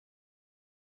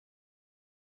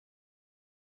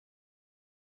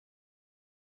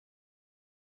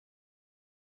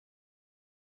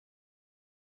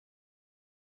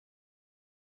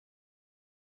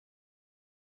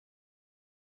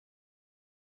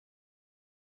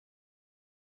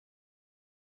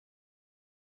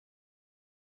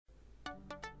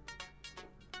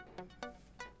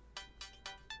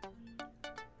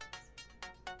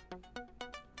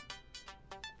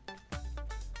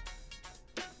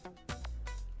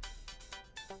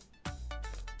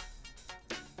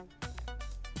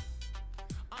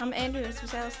I'm Andreas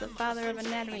Vesalius, the father of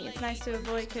anatomy. It's nice to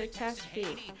avoid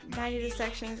catastrophe. 90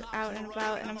 dissections out and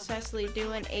about, and I'm especially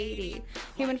doing 80.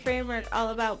 Human framework, all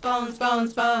about bones,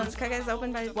 bones, bones. Cut guys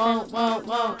open by won't.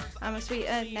 I'm a sweet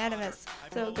anatomist,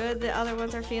 so good the other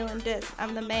ones are feeling dis.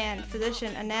 I'm the man,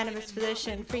 physician, anatomist,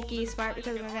 physician. Freaky, smart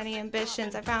because of my many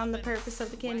ambitions. I found the purpose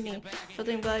of the kidney,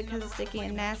 filtering blood because it's sticky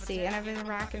and nasty. And I've been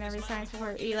rocking every science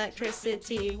before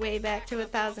electricity, way back to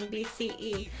 1000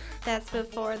 BCE. That's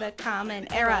before the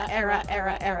common era.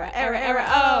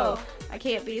 Oh, I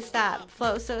can't be stopped.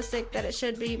 Flow so sick that it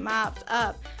should be mopped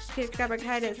up. Kids got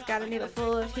bronchitis, got a needle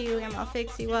full of helium. I'll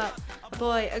fix you up. A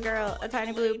boy, a girl, a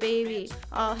tiny blue baby,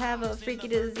 all have a freaky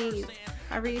disease.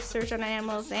 I research on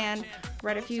animals and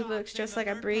write a few books just like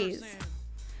I breathe.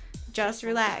 Just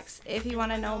relax. If you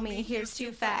want to know me, here's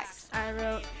 2 facts. I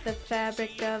wrote the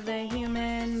fabric of the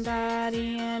human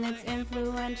body and it's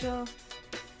influential.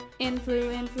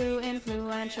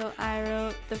 Influential. I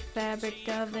wrote the fabric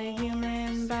of the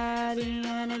human body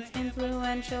and it's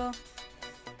influential.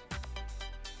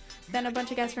 Then a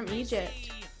bunch of guys from Egypt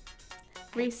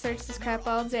researched this crap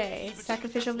all day.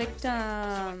 Sacrificial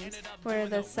victims were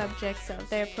the subjects of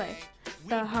their play.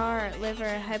 The heart,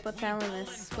 liver, hypothalamus,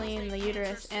 spleen, the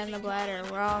uterus, and the bladder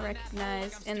were all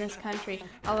recognized in this country.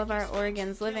 All of our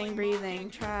organs, living, breathing,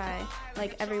 try,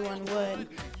 like everyone would.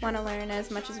 Want to learn as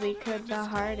much as we could. The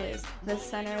heart is the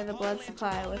center of the blood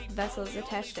supply with vessels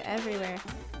attached to everywhere.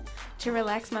 To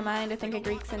relax my mind, I think of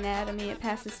Greek's anatomy, it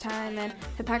passes time, and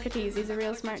Hippocrates, he's a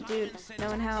real smart dude,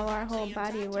 knowing how our whole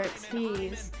body works.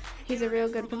 He's a real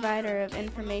good provider of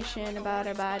information about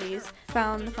our bodies,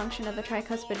 found the function of the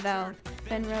tricuspid valve,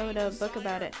 then wrote a book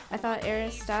about it. I thought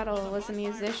Aristotle was a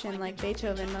musician like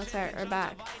Beethoven, Mozart, or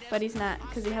Bach, but he's not,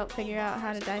 because he helped figure out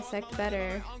how to dissect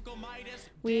better.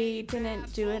 We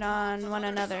didn't do it on one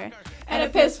another.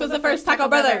 Oedipus was the first taco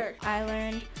brother. I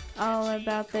learned all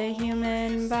about the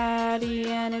human body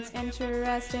and it's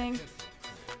interesting.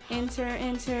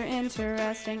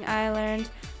 Interesting. I learned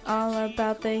all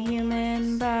about the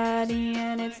human body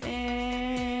and it's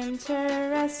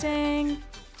interesting.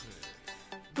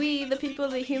 We, the people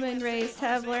of the human race,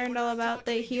 have learned all about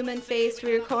the human face.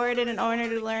 We recorded in order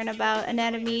to learn about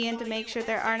anatomy and to make sure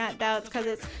there are not doubts, because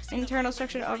it's internal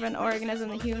structure of an organism.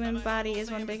 The human body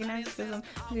is one big organism.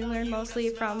 We learned mostly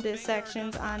from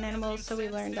dissections on animals, so we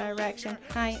learned direction,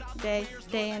 night, day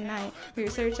and night. We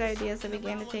researched ideas that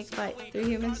began to take flight. Through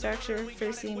human structure,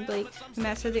 first seemed bleak. We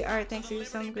mastered the art thanks to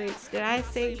some Greeks. Did I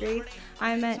say Greeks?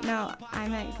 I meant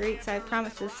Greeks. I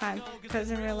promise this time,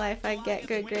 because in real life I get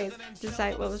good grades,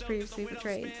 despite what was previously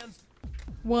portrayed.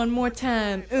 One more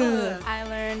time. I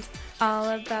learned all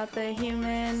about the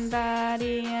human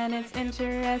body and it's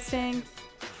interesting.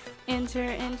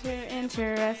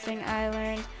 Interesting. I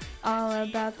learned all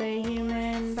about the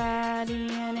human body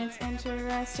and it's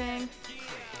interesting.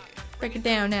 Break it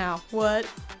down now. What?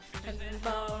 Tendons and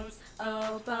bones,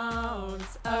 oh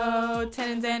bones, Oh,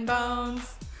 tendons and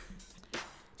bones.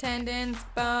 Tendons,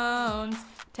 bones.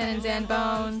 Tendons and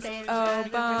bones, oh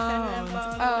bones,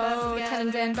 oh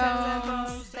tendons and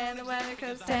bones,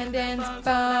 tendons,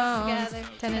 bones,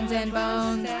 tendons and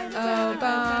bones, oh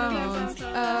bones,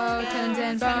 oh tendons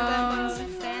and bones,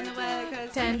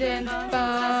 tendons,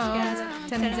 bones,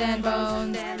 tendons and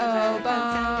bones, oh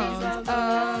bones,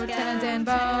 oh tendons and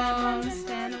bones.